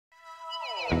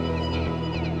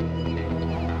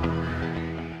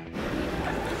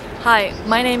Hi,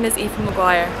 my name is Aoife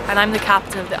Maguire and I'm the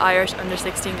captain of the Irish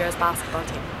Under-16 girls basketball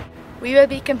team. We will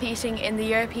be competing in the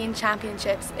European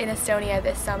Championships in Estonia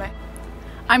this summer.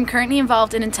 I'm currently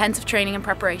involved in intensive training and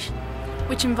preparation,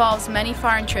 which involves many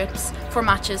foreign trips for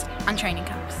matches and training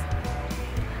camps.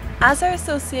 As our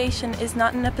association is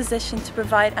not in a position to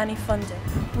provide any funding,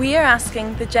 we are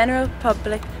asking the general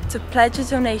public to pledge a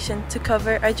donation to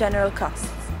cover our general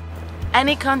costs.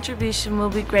 Any contribution will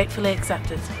be gratefully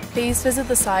accepted. Please visit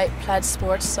the site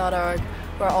pledgesports.org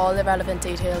where all the relevant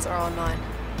details are online.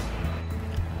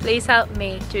 Please help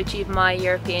me to achieve my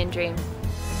European dream.